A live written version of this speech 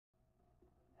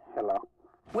Hello.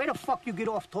 Where the fuck you get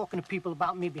off talking to people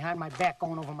about me behind my back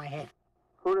going over my head?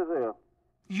 Who this is?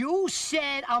 You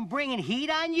said I'm bringing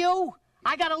heat on you?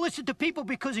 I gotta listen to people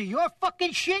because of your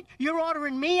fucking shit? You're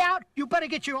ordering me out? You better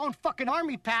get your own fucking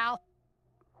army, pal.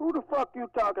 Who the fuck you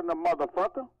talking to,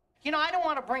 motherfucker? You know, I don't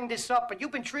want to bring this up, but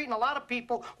you've been treating a lot of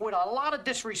people with a lot of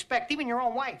disrespect, even your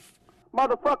own wife.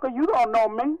 Motherfucker, you don't know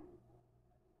me.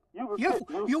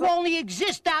 You only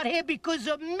exist out here because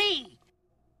of me.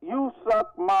 You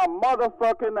suck my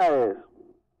motherfucking ass.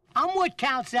 I'm what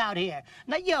counts out here,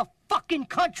 not your fucking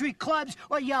country clubs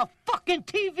or your fucking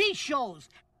TV shows.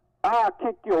 I'll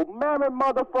kick your mammy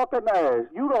motherfucking ass.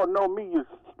 You don't know me, you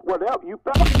whatever. You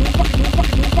fucking you.